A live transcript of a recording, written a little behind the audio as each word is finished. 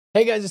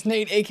Hey guys, it's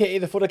Nate,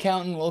 aka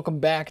TheFutAccountant. Welcome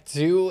back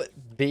to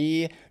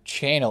the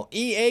channel.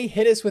 EA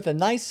hit us with a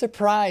nice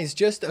surprise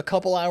just a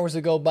couple hours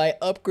ago by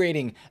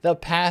upgrading the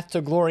Path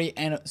to Glory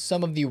and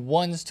some of the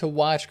ones to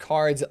watch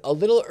cards a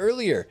little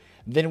earlier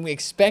than we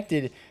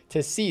expected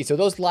to see. So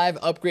those live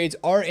upgrades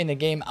are in the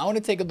game. I want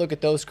to take a look at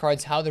those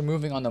cards, how they're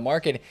moving on the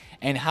market,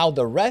 and how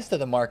the rest of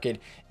the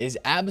market is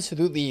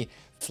absolutely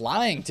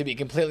flying, to be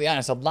completely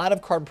honest. A lot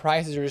of card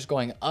prices are just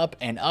going up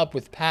and up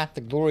with Path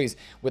to Glories,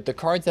 with the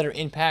cards that are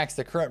in packs,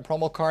 the current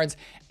promo cards,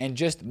 and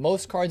just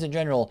most cards in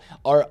general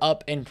are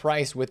up in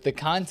price, with the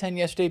content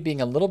yesterday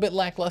being a little bit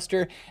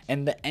lackluster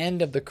and the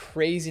end of the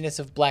craziness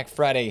of Black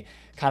Friday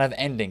kind of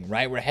ending,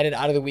 right? We're headed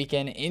out of the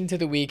weekend into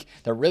the week.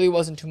 There really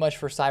wasn't too much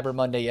for Cyber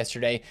Monday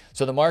yesterday.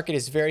 So the market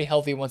is very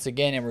healthy once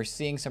again, and we're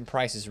seeing some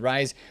prices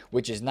rise,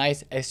 which is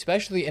nice,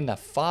 especially in the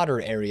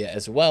fodder area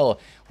as well.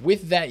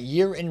 With that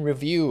year in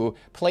review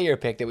player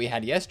pick that we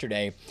had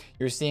yesterday,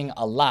 you're seeing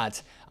a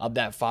lot of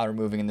that fodder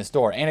moving in the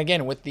store. And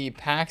again, with the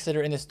packs that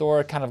are in the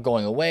store kind of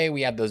going away,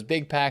 we have those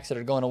big packs that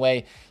are going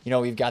away. You know,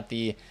 we've got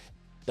the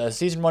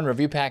Season 1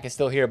 review pack is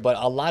still here, but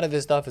a lot of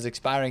this stuff is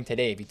expiring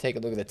today. If you take a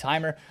look at the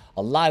timer,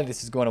 a lot of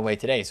this is going away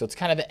today. So it's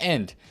kind of the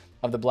end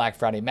of the Black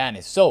Friday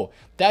madness. So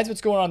that's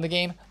what's going on in the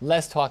game.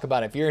 Let's talk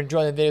about it. If you're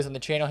enjoying the videos on the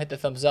channel, hit the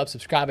thumbs up,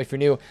 subscribe if you're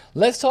new.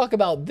 Let's talk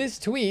about this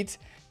tweet,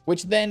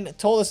 which then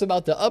told us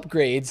about the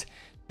upgrades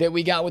that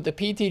we got with the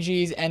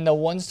PTGs and the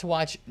ones to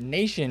watch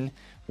nation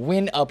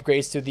win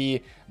upgrades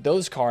to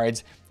those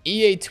cards.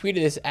 EA tweeted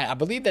this at, I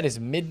believe that is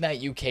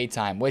midnight UK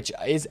time, which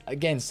is,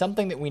 again,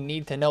 something that we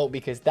need to know,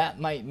 because that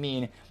might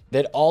mean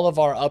that all of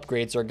our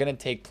upgrades are going to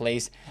take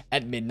place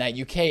at midnight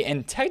UK.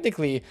 And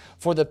technically,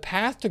 for the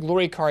Path to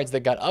Glory cards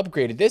that got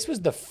upgraded, this was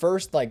the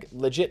first like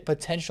legit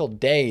potential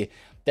day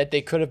that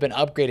they could have been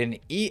upgraded, and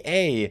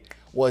EA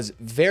was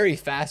very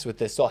fast with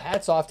this. So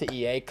hats off to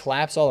EA,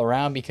 claps all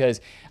around,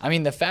 because I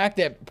mean, the fact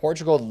that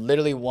Portugal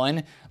literally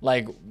won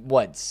like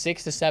what,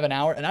 6 to 7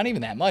 hours, and not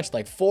even that much,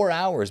 like 4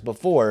 hours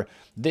before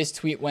this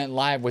tweet went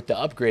live with the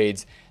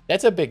upgrades,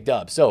 that's a big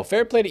dub. So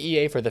fair play to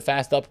EA for the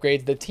fast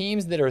upgrades. The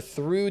teams that are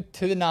through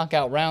to the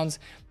knockout rounds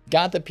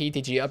got the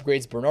PTG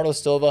upgrades. Bernardo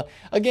Silva,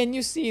 again,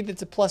 you see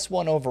that's a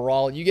 +1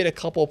 overall. You get a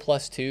couple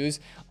 +2s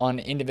on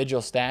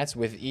individual stats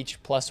with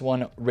each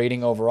 +1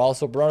 rating overall.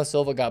 So Bernardo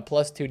Silva got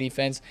 +2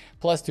 defense,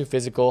 +2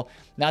 physical,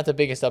 not the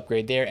biggest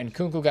upgrade there. And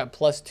Kunku got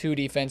 +2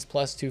 defense,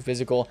 +2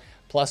 physical,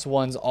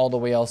 +1s all the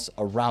way else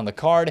around the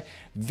card.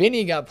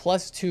 Vinny got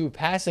 +2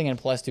 passing and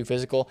 +2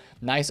 physical.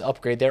 Nice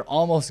upgrade there,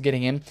 almost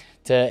getting him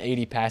to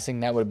 80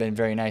 passing. That would have been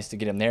very nice to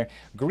get him there.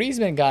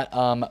 Griezmann got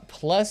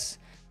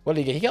what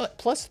did he get? He got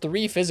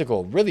 +3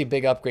 physical. Really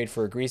big upgrade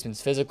for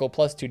Griezmann's physical.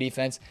 +2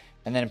 defense,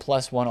 and then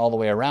 +1 all the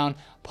way around.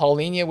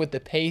 Paulinho with the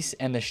pace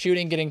and the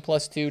shooting getting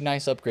 +2.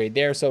 Nice upgrade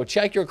there. So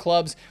check your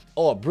clubs.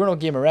 Oh, Bruno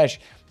Guimaraes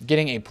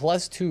getting a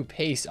 +2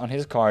 pace on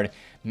his card,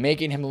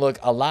 making him look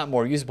a lot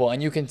more usable.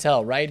 And you can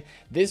tell, right?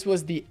 This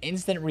was the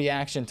instant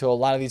reaction to a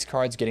lot of these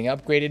cards getting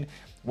upgraded,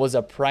 was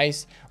a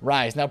price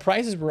rise. Now,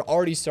 prices were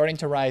already starting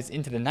to rise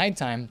into the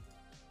nighttime,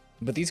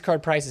 but these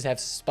card prices have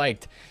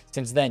spiked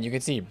since then. You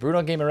can see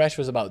Bruno Guimaraes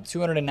was about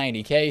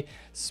 290k,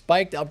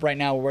 spiked up right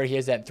now where he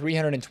is at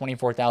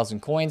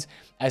 324,000 coins,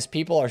 as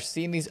people are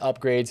seeing these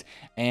upgrades.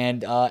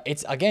 And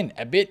it's, again,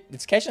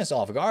 it's catching us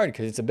off guard,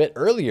 because it's a bit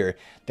earlier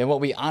than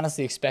what we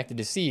honestly expected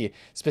to see,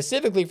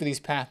 specifically for these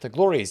Path to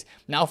Glories.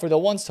 Now, for the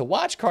ones to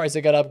watch cards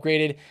that got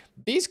upgraded,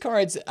 these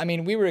cards, I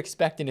mean, we were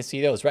expecting to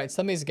see those, right?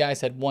 Some of these guys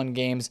had won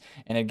games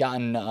and had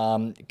gotten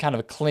kind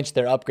of clinched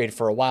their upgrade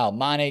for a while.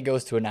 Mane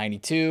goes to a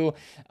 92.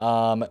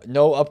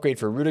 No upgrade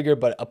for Rudiger,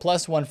 but a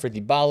 +1 for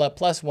Dybala,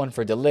 +1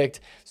 for De Ligt.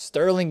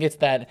 Sterling gets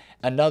that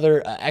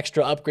another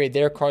extra upgrade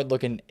there. Card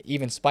looking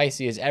even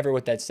spicy as ever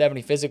with that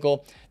 70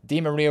 physical.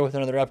 Di Maria with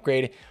another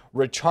upgrade.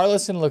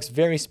 Richarlison looks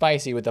very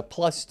spicy with a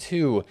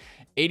 +2.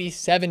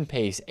 87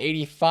 pace,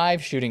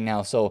 85 shooting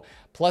now. So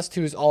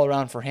 +2s all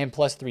around for him,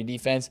 +3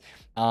 defense.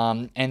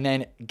 And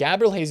then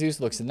Gabriel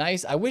Jesus looks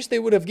nice. I wish they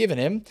would have given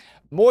him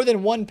more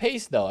than 1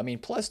 pace, though. I mean,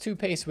 +2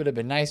 pace would have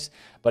been nice,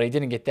 but he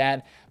didn't get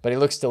that. But he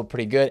looks still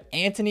pretty good.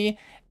 Antony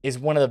is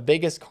one of the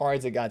biggest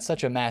cards that got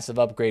such a massive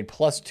upgrade.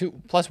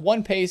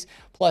 +1 pace,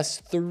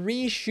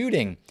 +3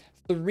 shooting,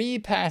 3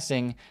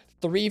 passing,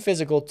 3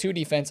 physical, 2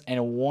 defense,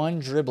 and 1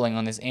 dribbling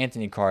on this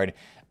Antony card.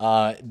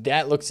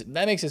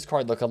 That makes this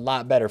card look a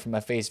lot better from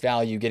a face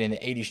value, getting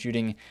the 80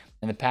 shooting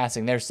and the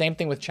passing there. Same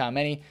thing with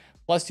Tchouaméni,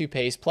 +2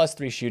 pace,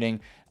 +3 shooting,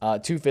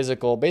 2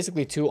 physical,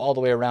 basically 2 all the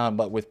way around,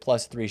 but with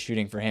 +3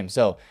 shooting for him.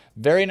 So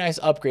very nice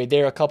upgrade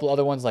there. A couple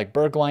other ones like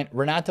Bergwijn,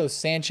 Renato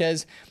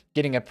Sanchez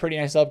getting a pretty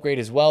nice upgrade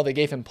as well. They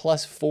gave him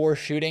 +4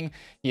 shooting.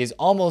 He is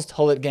almost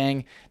Hullet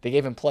gang. They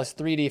gave him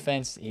 +3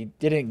 defense. He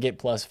didn't get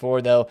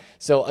 +4 though.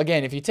 So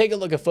again, if you take a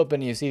look at FUTBIN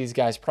and you see these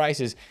guys'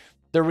 prices,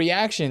 the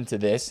reaction to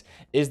this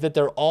is that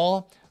they're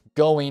all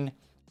going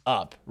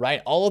up,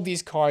 right? All of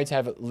these cards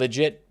have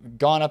legit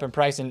gone up in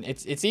price, and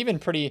it's even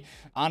pretty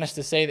honest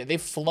to say that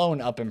they've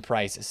flown up in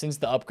price since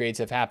the upgrades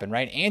have happened,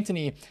 right?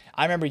 Antony,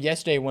 I remember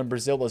yesterday when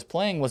Brazil was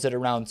playing, was at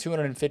around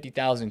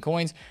 250,000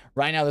 coins.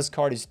 Right now, this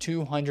card is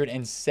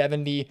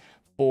 270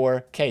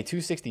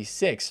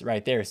 266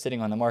 right there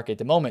sitting on the market at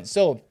the moment.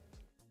 So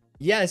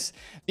yes,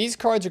 these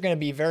cards are going to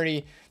be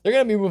they're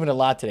going to be moving a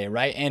lot today,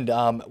 right?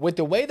 And with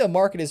the way the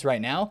market is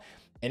right now,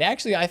 it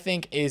actually, I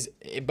think,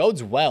 it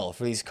bodes well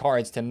for these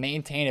cards to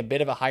maintain a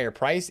bit of a higher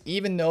price,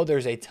 even though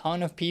there's a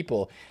ton of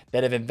people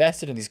that have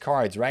invested in these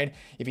cards, right?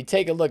 If you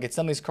take a look at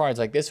some of these cards,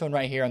 like this one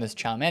right here on this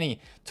Chouameni,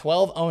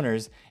 12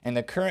 owners, and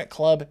the current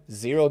club,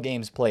 0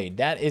 games played.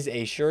 That is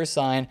a sure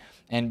sign,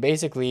 and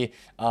basically,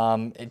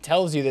 it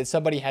tells you that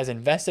somebody has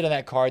invested in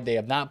that card. They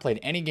have not played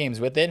any games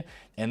with it,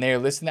 and they are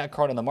listing that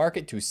card on the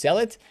market to sell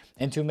it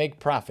and to make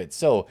profit.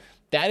 So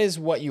that is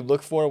what you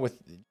look for with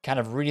kind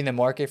of reading the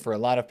market for a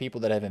lot of people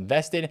that have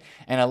invested,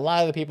 and a lot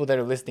of the people that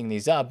are listing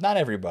these up, not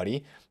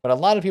everybody, but a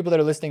lot of people that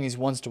are listing these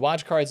ones to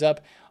watch cards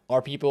up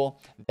are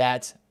people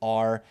that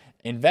are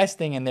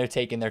investing and they're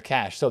taking their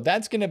cash. So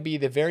that's going to be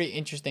the very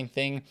interesting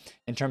thing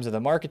in terms of the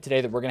market today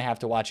that we're going to have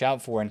to watch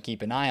out for and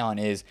keep an eye on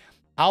is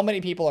how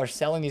many people are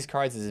selling these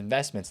cards as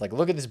investments. Like,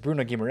 look at this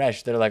Bruno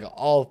Guimaraes. They're like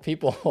all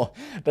people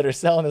that are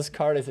selling this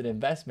card as an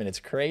investment. It's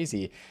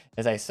crazy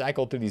as I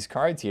cycle through these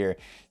cards here.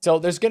 So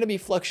there's going to be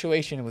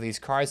fluctuation with these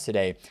cards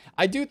today.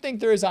 I do think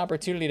there is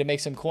opportunity to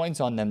make some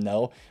coins on them,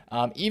 though,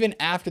 even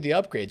after the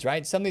upgrades,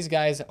 right? Some of these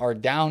guys are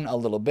down a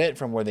little bit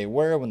from where they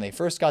were when they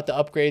first got the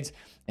upgrades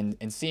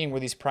and seeing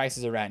where these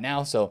prices are at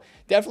now. So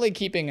definitely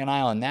keeping an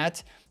eye on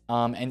that.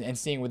 And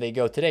seeing where they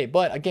go today.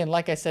 But again,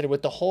 like I said,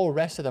 with the whole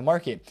rest of the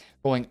market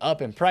going up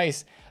in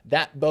price,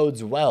 that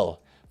bodes well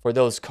for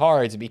those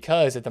cards,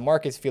 because if the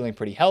market's feeling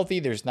pretty healthy,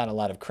 there's not a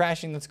lot of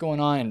crashing that's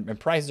going on, and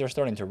prices are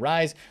starting to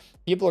rise,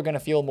 people are going to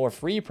feel more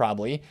free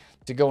probably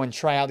to go and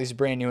try out these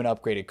brand new and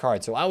upgraded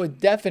cards. So I would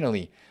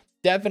definitely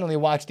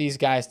watch these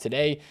guys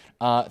today.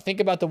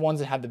 Think about the ones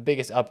that have the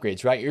biggest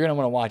upgrades, right? You're going to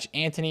want to watch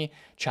Anthony,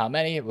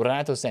 Chouameni,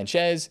 Renato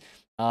Sanchez,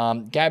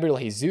 Gabriel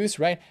Jesus,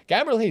 right?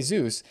 Gabriel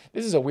Jesus,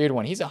 this is a weird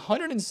one. He's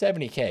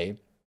 170K.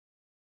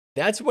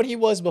 That's what he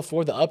was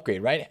before the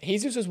upgrade, right?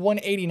 Jesus was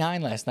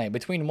 189 last night,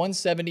 between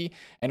 170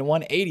 and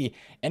 180,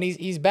 and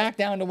he's back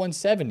down to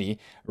 170,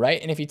 right?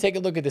 And if you take a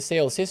look at the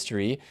sales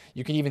history,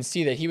 you can even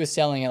see that he was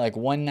selling at like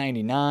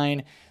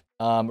 199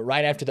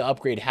 right after the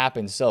upgrade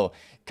happened. So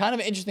kind of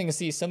interesting to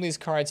see some of these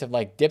cards have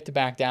like dipped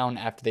back down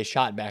after they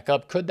shot back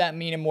up. Could that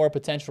mean a more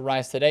potential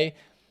rise today?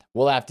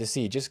 We'll have to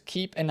see. Just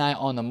keep an eye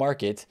on the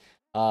market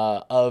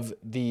of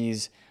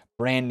these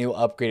brand new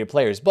upgraded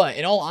players. But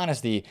in all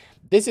honesty,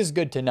 this is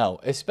good to know,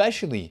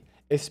 especially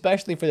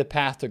for the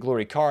Path to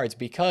Glory cards,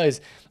 because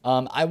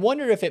I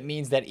wonder if it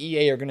means that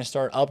EA are going to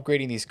start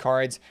upgrading these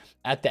cards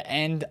at the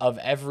end of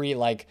every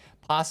like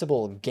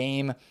possible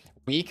game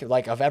week,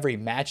 like of every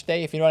match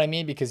day, if you know what I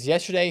mean, because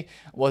yesterday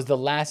was the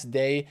last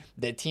day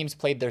that teams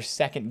played their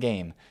second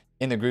game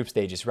in the group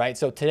stages, right?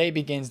 So today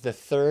begins the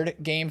third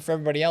game for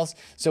everybody else.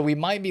 So we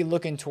might be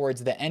looking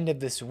towards the end of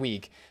this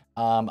week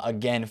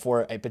again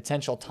for a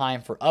potential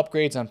time for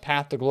upgrades on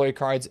Path to Glory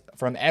cards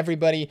from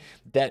everybody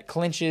that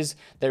clinches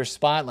their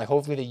spot. Like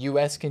hopefully the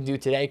US can do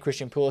today.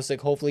 Christian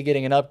Pulisic hopefully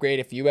getting an upgrade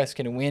if the US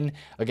can win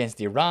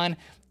against Iran.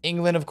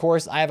 England, of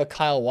course, I have a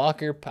Kyle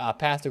Walker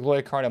Path to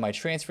Glory card on my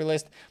transfer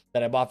list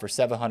that I bought for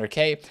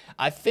 700K.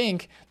 I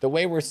think the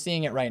way we're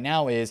seeing it right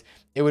now is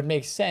it would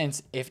make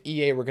sense if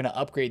EA were going to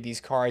upgrade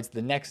these cards,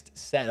 the next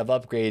set of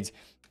upgrades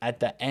at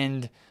the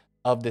end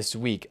of this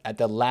week, at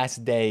the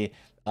last day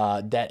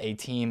that a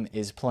team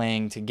is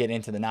playing to get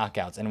into the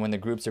knockouts, and when the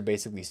groups are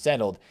basically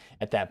settled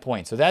at that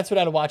point. So that's what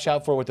I'd watch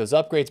out for with those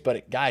upgrades.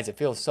 But guys, it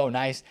feels so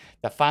nice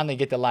to finally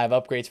get the live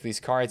upgrades for these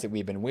cards that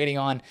we've been waiting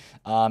on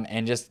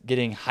and just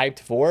getting hyped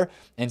for,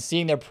 and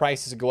seeing their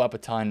prices go up a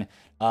ton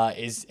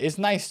is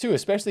nice too,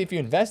 especially if you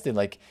invested.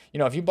 Like, you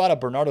know, if you bought a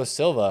Bernardo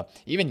Silva,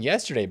 even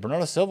yesterday,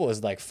 Bernardo Silva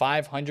was like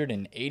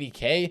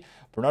 580K.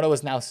 Bernardo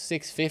is now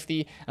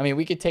 650. I mean,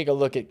 we could take a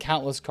look at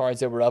countless cards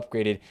that were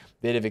upgraded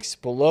that have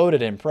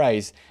exploded in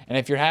price. And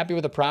if you're happy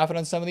with the profit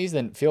on some of these,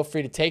 then feel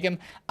free to take them.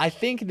 I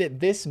think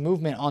that this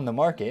movement on the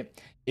market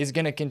is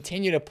going to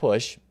continue to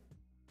push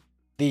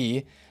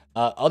the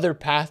other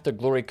Path to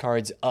Glory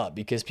cards up,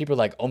 because people are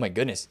like, oh my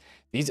goodness,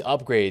 these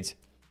upgrades,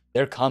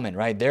 they're coming,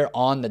 right? They're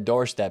on the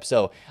doorstep.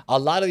 So a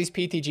lot of these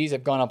PTGs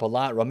have gone up a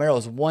lot.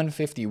 Romero's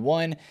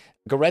 151.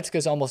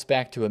 Goretzka's almost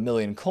back to 1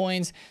 million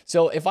coins.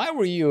 So if I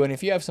were you, and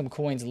if you have some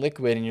coins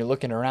liquid and you're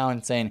looking around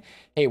and saying,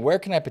 hey, where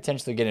can I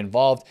potentially get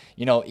involved?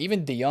 You know,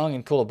 even De Jong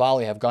and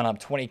Koulibaly have gone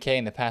up 20K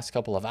in the past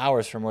couple of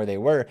hours from where they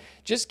were.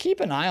 Just keep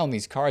an eye on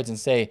these cards and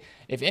say,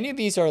 if any of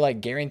these are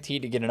like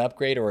guaranteed to get an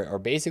upgrade or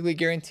basically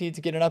guaranteed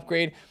to get an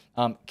upgrade,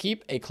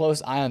 keep a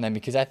close eye on them,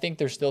 because I think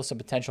there's still some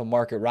potential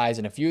market rise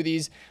in a few of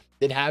these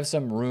that have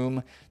some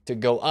room to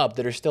go up,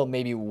 that are still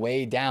maybe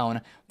way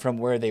down from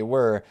where they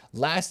were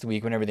last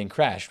week when everything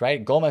crashed,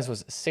 right? Gomez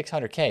was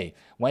 600K,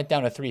 went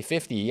down to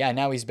 350. Yeah,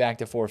 now he's back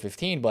to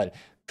 415, but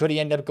could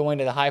he end up going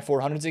to the high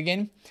 400s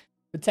again?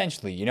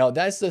 Potentially. You know,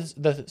 that's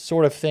the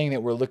sort of thing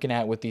that we're looking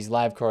at with these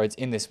live cards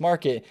in this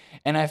market.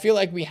 And I feel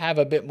like we have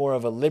a bit more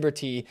of a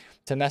liberty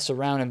to mess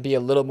around and be a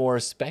little more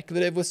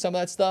speculative with some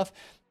of that stuff,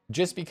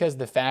 just because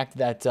the fact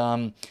that,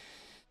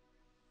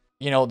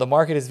 the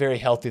market is very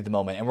healthy at the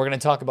moment, and we're going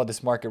to talk about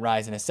this market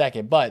rise in a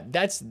second. But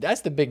that's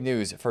the big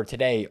news for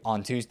today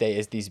on Tuesday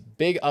is these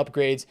big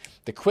upgrades,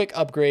 the quick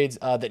upgrades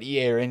that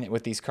EA are in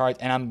with these cards,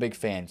 and I'm a big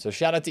fan. So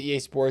shout out to EA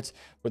Sports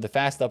for the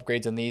fast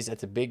upgrades on these.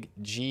 That's a big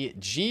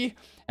GG,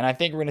 and I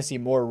think we're going to see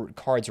more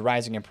cards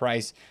rising in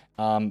price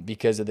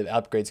because of the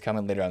upgrades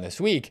coming later on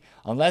this week,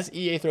 unless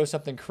EA throws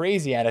something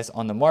crazy at us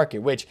on the market,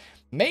 which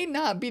may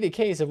not be the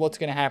case of what's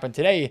going to happen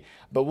today,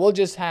 but we'll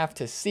just have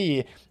to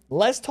see.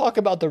 Let's talk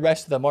about the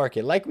rest of the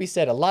market. Like we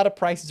said, a lot of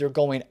prices are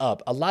going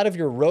up. A lot of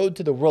your Road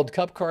to the World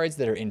Cup cards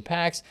that are in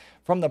packs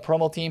from the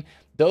promo team,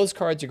 those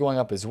cards are going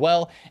up as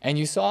well. And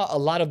you saw a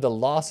lot of the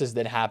losses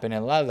that happened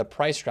and a lot of the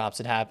price drops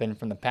that happened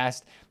from the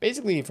past,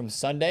 basically from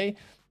Sunday,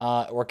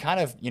 were kind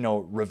of,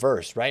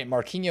 reversed, right?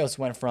 Marquinhos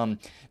went from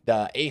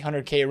the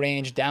 800K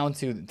range down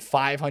to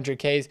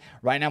 500Ks.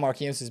 Right now,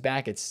 Marquinhos is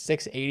back at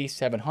 680,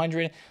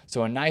 700.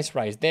 So a nice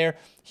rise there.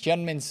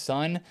 Hyunmin's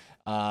Son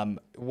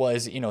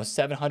was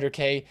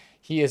 700K.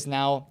 He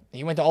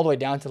went all the way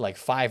down to like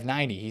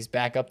 590. He's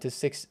back up to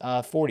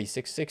 640,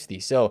 660.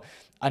 So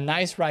a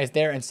nice rise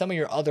there. And some of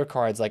your other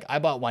cards, like I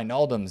bought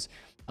Wijnaldum's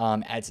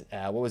at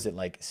what was it,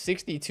 like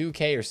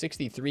 62K or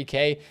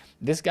 63K.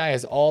 This guy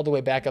is all the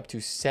way back up to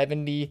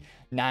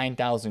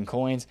 79,000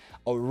 coins.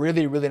 A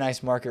really, really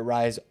nice market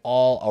rise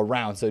all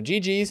around. So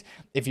GG's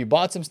if you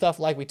bought some stuff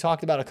like we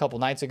talked about a couple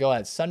nights ago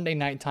at Sunday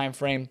night time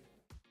frame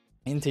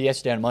into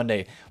yesterday and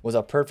Monday was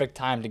a perfect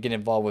time to get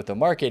involved with the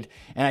market.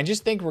 And I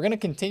just think we're going to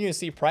continue to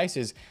see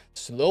prices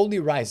slowly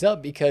rise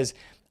up because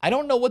I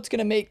don't know what's going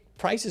to make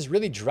prices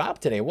really drop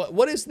today.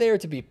 What is there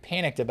to be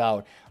panicked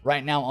about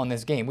right now on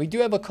this game? We do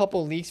have a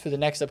couple leaks for the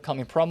next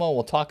upcoming promo.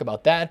 We'll talk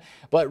about that.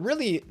 But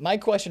really, my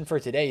question for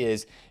today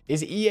is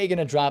EA going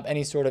to drop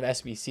any sort of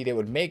SBC that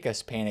would make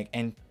us panic?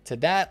 And to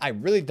that, I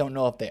really don't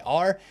know if they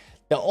are.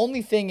 The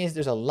only thing is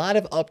there's a lot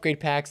of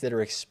upgrade packs that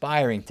are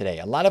expiring today.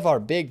 A lot of our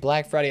big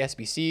Black Friday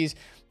SBCs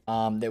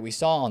that we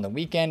saw on the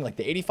weekend, like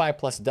the 85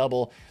 plus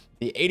double,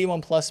 the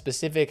 81 plus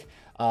specific,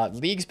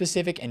 league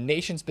specific and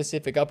nation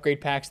specific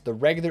upgrade packs, the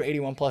regular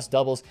 81 plus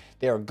doubles,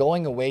 they are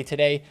going away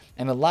today.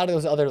 And a lot of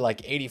those other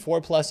like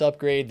 84 plus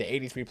upgrade, the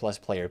 83 plus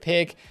player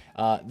pick,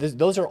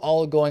 those are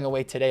all going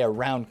away today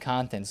around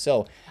content.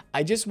 So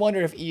I just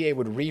wonder if EA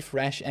would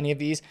refresh any of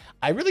these.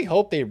 I really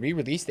hope they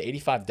re-release the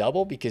 85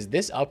 double because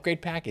this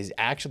upgrade pack is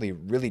actually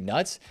really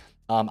nuts.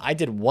 I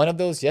did one of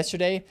those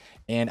yesterday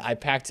and I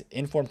packed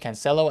Informed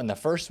Cancelo, and the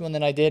first one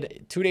that I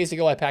did 2 days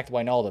ago, I packed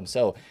Wijnaldum.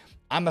 So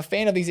I'm a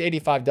fan of these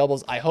 85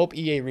 doubles. I hope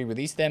EA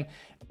re-release them,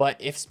 but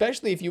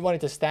especially if you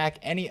wanted to stack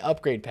any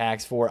upgrade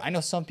packs for, I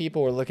know some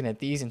people were looking at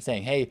these and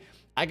saying, hey,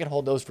 I can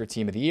hold those for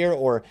Team of the Year,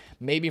 or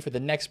maybe for the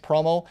next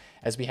promo,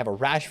 as we have a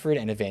Rashford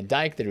and a Van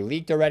Dijk that are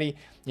leaked already.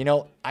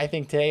 I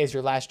think today is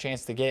your last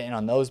chance to get in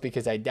on those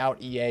because I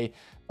doubt EA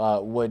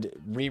would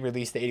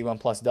re-release the 81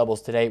 plus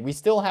doubles today. We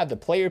still have the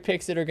player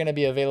picks that are going to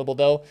be available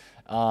though.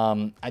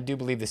 I do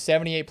believe the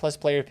 78 plus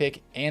player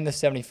pick and the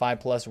 75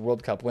 plus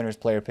World Cup winners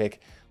player pick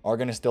are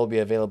going to still be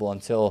available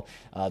until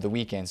the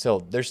weekend.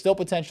 So there's still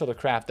potential to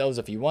craft those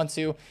if you want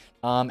to.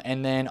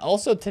 And then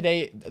also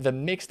today, the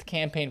mixed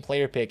campaign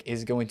player pick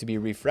is going to be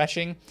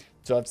refreshing.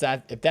 So if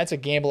that's a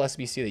gamble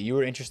SBC that you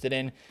were interested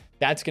in,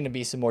 that's going to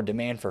be some more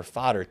demand for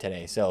fodder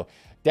today. So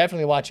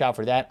definitely watch out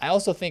for that. I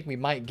also think we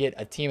might get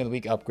a Team of the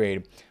Week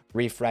upgrade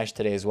refresh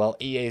today as well.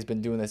 EA has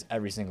been doing this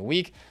every single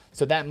week,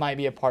 so that might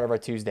be a part of our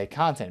Tuesday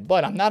content.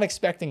 But I'm not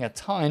expecting a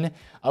ton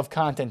of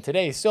content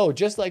today. So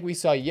just like we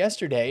saw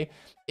yesterday,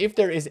 if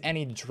there is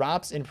any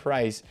drops in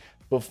price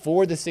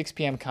before the 6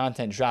 p.m.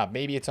 content drop,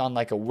 maybe it's on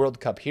like a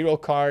World Cup hero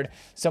card.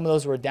 Some of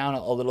those were down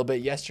a little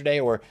bit yesterday,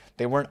 or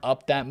they weren't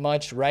up that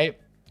much, right?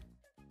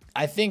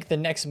 I think the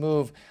next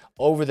move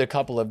over the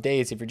couple of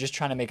days, if you're just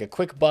trying to make a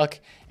quick buck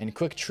and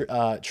quick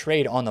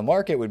trade on the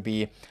market, would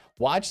be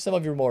watch some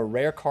of your more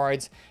rare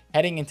cards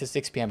heading into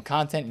 6 p.m.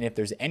 content. And if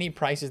there's any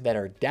prices that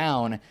are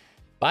down,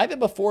 buy the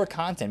before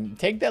content.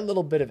 Take that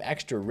little bit of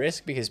extra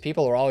risk because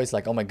people are always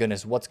like, oh my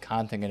goodness, what's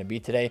content going to be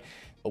today?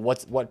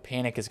 What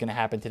panic is going to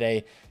happen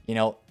today?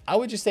 I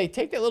would just say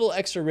take that little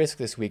extra risk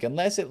this week,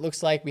 unless it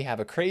looks like we have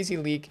a crazy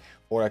leak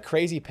or a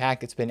crazy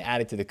pack that's been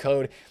added to the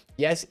code.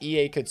 Yes,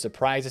 EA could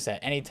surprise us at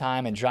any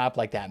time and drop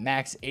like that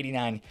max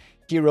 89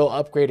 hero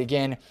upgrade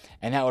again,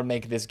 and that would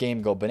make this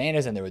game go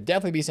bananas, and there would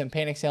definitely be some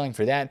panic selling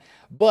for that.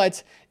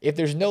 But if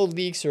there's no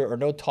leaks or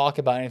no talk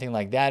about anything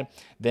like that,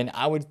 then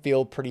I would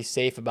feel pretty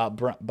safe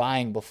about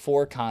buying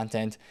before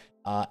content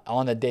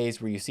on the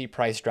days where you see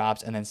price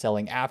drops, and then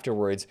selling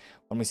afterwards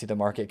when we see the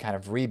market kind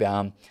of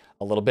rebound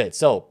a little bit.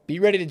 So be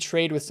ready to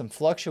trade with some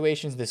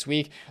fluctuations this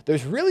week.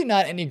 There's really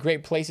not any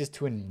great places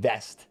to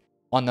invest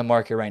on the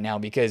market right now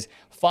because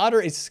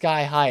fodder is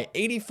sky high.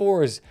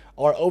 84s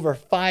are over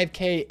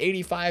 5K,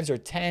 85s are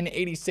 10,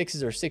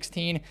 86s are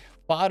 16,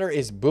 fodder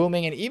is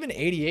booming, and even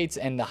 88s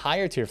and the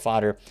higher tier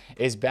fodder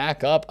is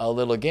back up a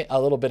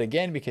little bit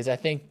again, because I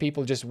think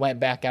people just went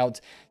back out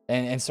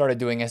and started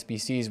doing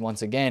SBCs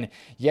once again.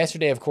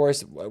 Yesterday, of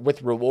course,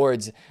 with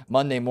rewards,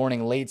 Monday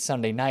morning, late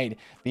Sunday night,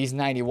 these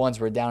 91s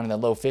were down in the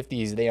low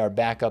 50s. They are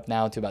back up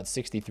now to about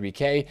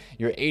 63K.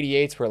 Your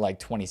 88s were like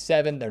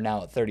 27. They're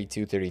now at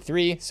 32,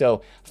 33.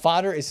 So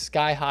fodder is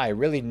sky high.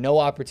 Really no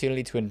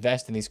opportunity to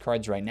invest in these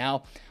cards right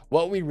now.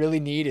 What we really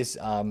need is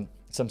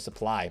some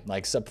supply.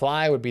 Like,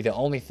 supply would be the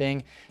only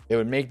thing that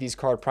would make these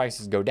card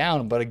prices go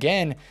down. But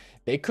again,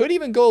 they could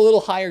even go a little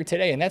higher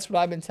today. And that's what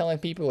I've been telling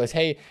people is,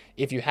 hey,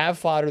 if you have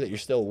fodder that you're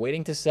still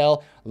waiting to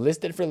sell,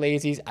 list it for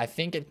lazies. I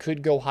think it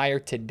could go higher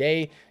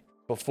today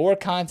before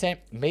content,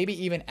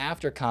 maybe even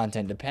after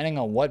content, depending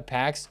on what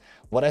packs,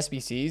 what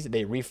SBCs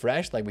they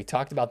refreshed. Like we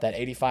talked about that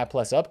 85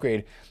 plus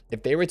upgrade.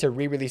 If they were to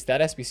re-release that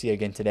SBC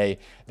again today,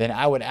 then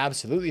I would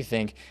absolutely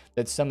think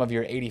that some of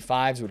your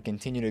 85s would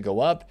continue to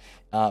go up.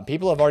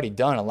 People have already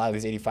done a lot of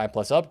these 85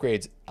 plus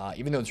upgrades,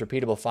 even though it's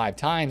repeatable 5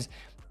 times.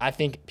 I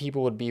think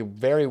people would be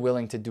very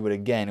willing to do it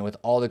again with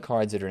all the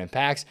cards that are in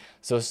packs.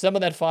 So some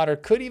of that fodder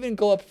could even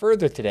go up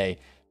further today.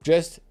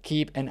 Just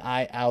keep an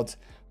eye out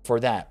for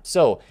that.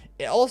 So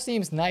it all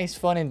seems nice,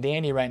 fun, and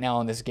dandy right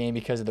now in this game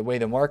because of the way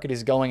the market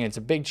is going. And it's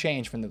a big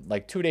change from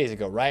like 2 days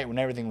ago, right? When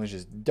everything was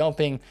just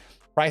dumping,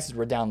 prices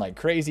were down like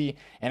crazy.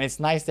 And it's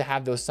nice to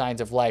have those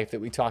signs of life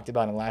that we talked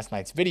about in last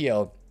night's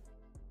video.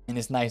 And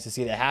it's nice to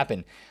see that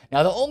happen.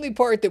 Now, the only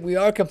part that we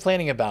are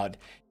complaining about,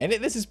 and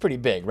this is pretty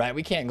big, right?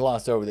 We can't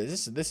gloss over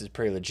this. This is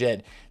pretty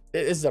legit.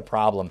 This is a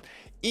problem.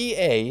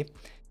 EA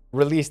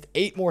released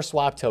 8 more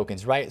swap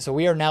tokens, right? So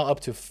we are now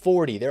up to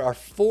 40. There are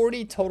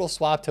 40 total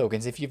swap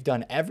tokens. If you've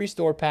done every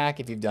store pack,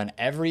 if you've done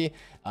every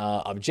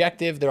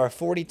objective, there are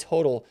 40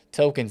 total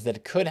tokens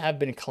that could have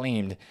been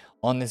claimed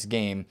on this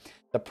game.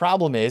 The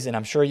problem is, and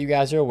I'm sure you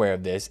guys are aware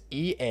of this,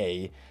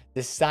 EA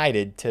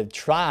decided to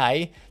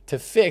try to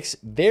fix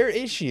their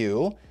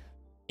issue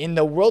in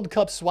the World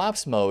Cup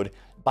swaps mode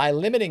by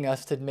limiting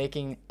us to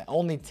making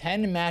only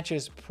 10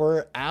 matches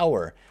per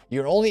hour.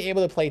 You're only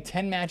able to play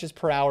 10 matches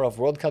per hour of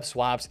World Cup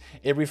swaps.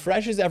 It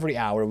refreshes every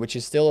hour, which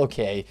is still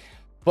okay.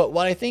 But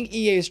what I think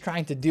EA is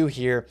trying to do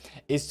here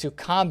is to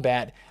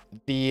combat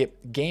the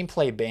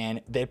gameplay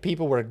ban that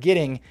people were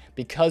getting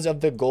because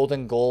of the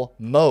golden goal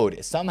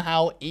mode.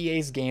 Somehow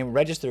EA's game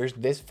registers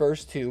this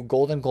first 2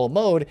 golden goal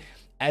mode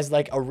as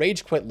like a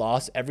rage quit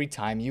loss every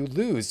time you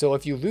lose. So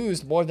if you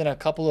lose more than a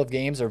couple of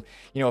games, or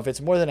if it's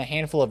more than a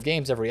handful of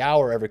games every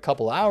hour, every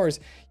couple hours,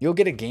 you'll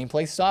get a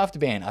gameplay soft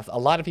ban. A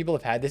lot of people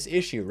have had this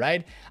issue,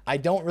 right? I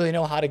don't really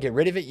know how to get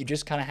rid of it. You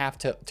just kind of have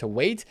to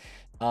wait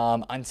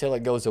until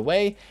it goes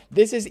away.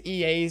 This is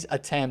EA's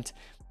attempt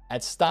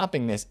at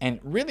stopping this. And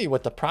really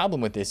what the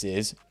problem with this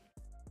is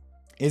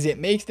it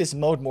makes this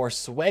mode more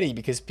sweaty,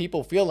 because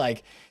people feel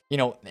like,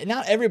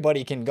 not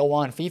everybody can go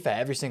on FIFA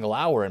every single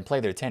hour and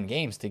play their 10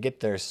 games to get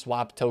their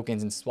swap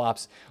tokens and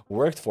swaps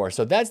worked for.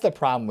 So that's the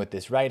problem with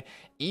this, right?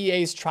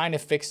 EA is trying to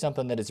fix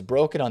something that is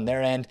broken on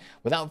their end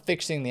without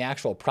fixing the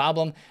actual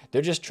problem.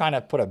 They're just trying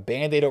to put a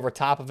band-aid over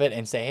top of it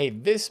and say, hey,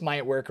 this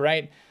might work,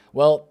 right?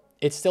 Well,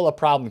 it's still a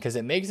problem because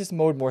it makes this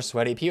mode more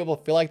sweaty. People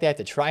feel like they have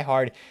to try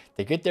hard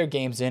to get their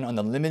games in on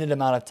the limited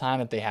amount of time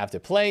that they have to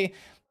play.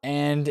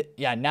 And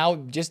yeah, now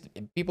just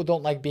people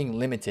don't like being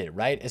limited,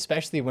 right?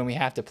 Especially when we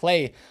have to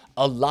play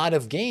a lot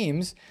of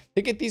games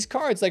to get these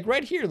cards. Like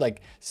right here,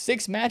 like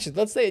 6 matches.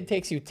 Let's say it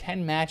takes you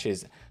 10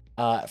 matches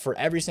for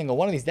every single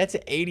one of these. That's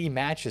 80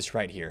 matches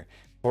right here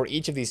for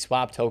each of these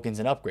swap tokens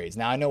and upgrades.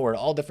 Now I know we're at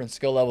all different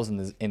skill levels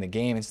in the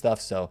game and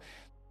stuff, so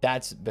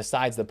that's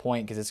besides the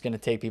point, because it's going to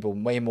take people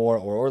way more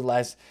or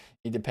less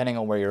depending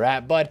on where you're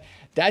at. But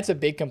that's a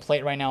big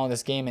complaint right now in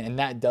this game, and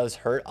that does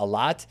hurt a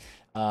lot.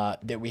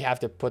 That we have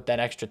to put that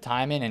extra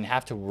time in and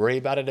have to worry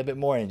about it a bit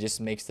more, and it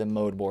just makes the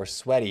mode more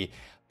sweaty.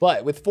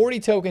 But with 40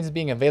 tokens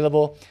being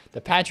available,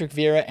 the Patrick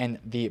Vieira and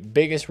the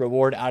biggest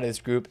reward out of this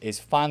group is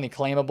finally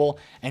claimable.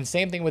 And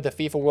same thing with the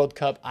FIFA World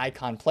Cup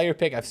icon player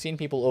pick. I've seen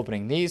people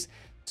opening these,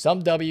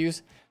 some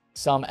W's,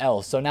 some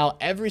L's. So now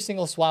every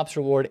single swaps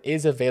reward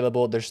is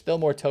available. There's still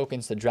more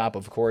tokens to drop,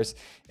 of course,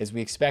 as we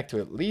expect to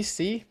at least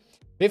see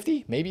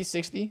 50, maybe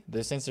 60.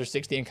 Since there's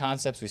 60 in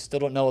concepts, we still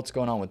don't know what's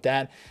going on with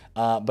that.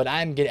 But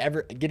I'm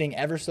getting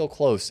ever so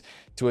close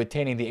to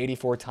attaining the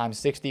 84 times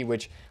 60,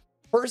 which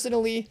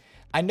personally,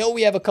 I know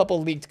we have a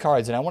couple leaked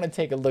cards, and I want to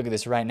take a look at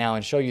this right now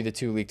and show you the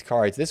 2 leaked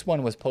cards. This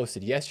one was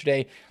posted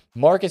yesterday.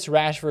 Marcus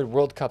Rashford,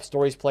 World Cup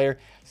Stories player,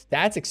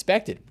 stats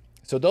expected.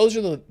 So those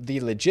are the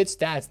legit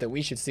stats that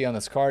we should see on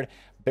this card.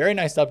 Very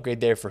nice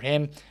upgrade there for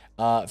him.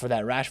 For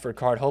that Rashford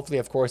card. Hopefully,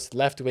 of course,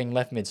 left wing,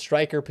 left mid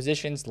striker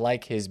positions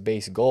like his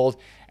base gold.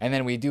 And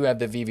then we do have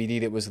the VVD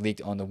that was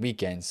leaked on the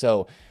weekend.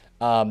 So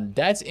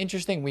that's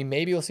interesting. We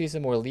maybe will see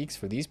some more leaks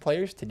for these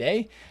players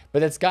today,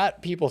 but it's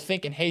got people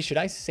thinking, hey, should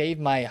I save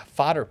my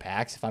fodder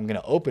packs if I'm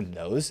going to open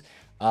those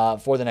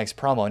for the next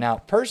promo? Now,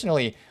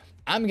 personally,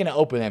 I'm going to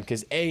open them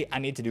because A, I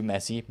need to do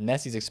Messi.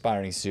 Messi's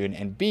expiring soon.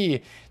 And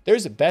B,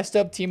 there's a best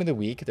of team of the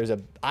week. There's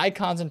a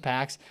icons and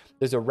packs.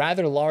 There's a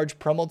rather large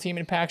promo team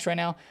in packs right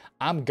now.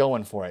 I'm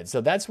going for it.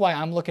 So that's why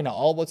I'm looking at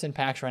all what's in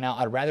packs right now.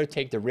 I'd rather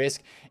take the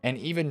risk, and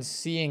even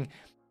seeing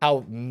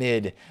how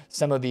mid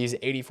some of these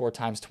 84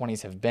 times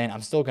 20s have been,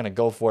 I'm still going to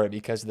go for it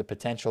because of the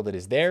potential that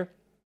is there.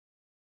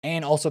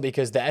 And also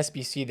because the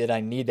SBC that I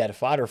need that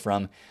fodder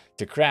from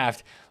to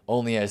craft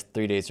only has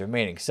 3 days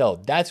remaining.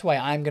 So that's why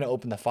I'm going to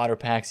open the fodder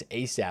packs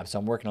ASAP. So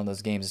I'm working on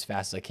those games as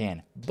fast as I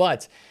can.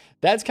 But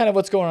that's kind of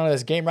what's going on in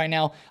this game right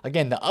now.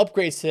 Again, the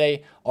upgrades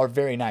today are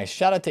very nice.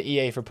 Shout out to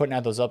EA for putting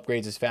out those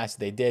upgrades as fast as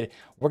they did.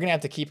 We're going to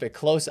have to keep a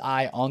close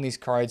eye on these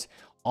cards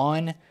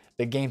on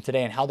the game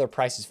today and how their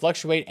prices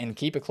fluctuate, and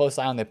keep a close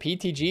eye on the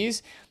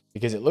PTGs,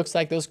 because it looks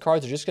like those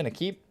cards are just going to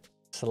keep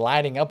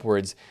sliding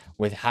upwards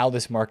with how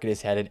this market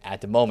is headed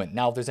at the moment.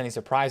 Now, if there's any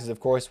surprises, of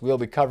course, we'll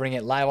be covering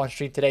it live on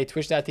stream today,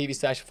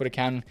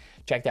 twitch.tv/TheFutAccountant.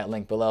 Check that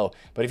link below.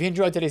 But if you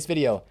enjoyed today's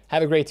video,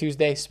 have a great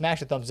Tuesday.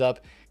 Smash the thumbs up,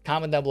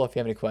 comment down below if you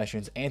have any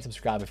questions, and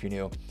subscribe if you're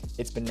new.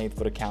 It's been Nate,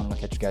 TheFutAccountant. I'll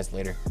catch you guys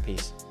later.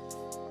 Peace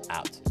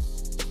out.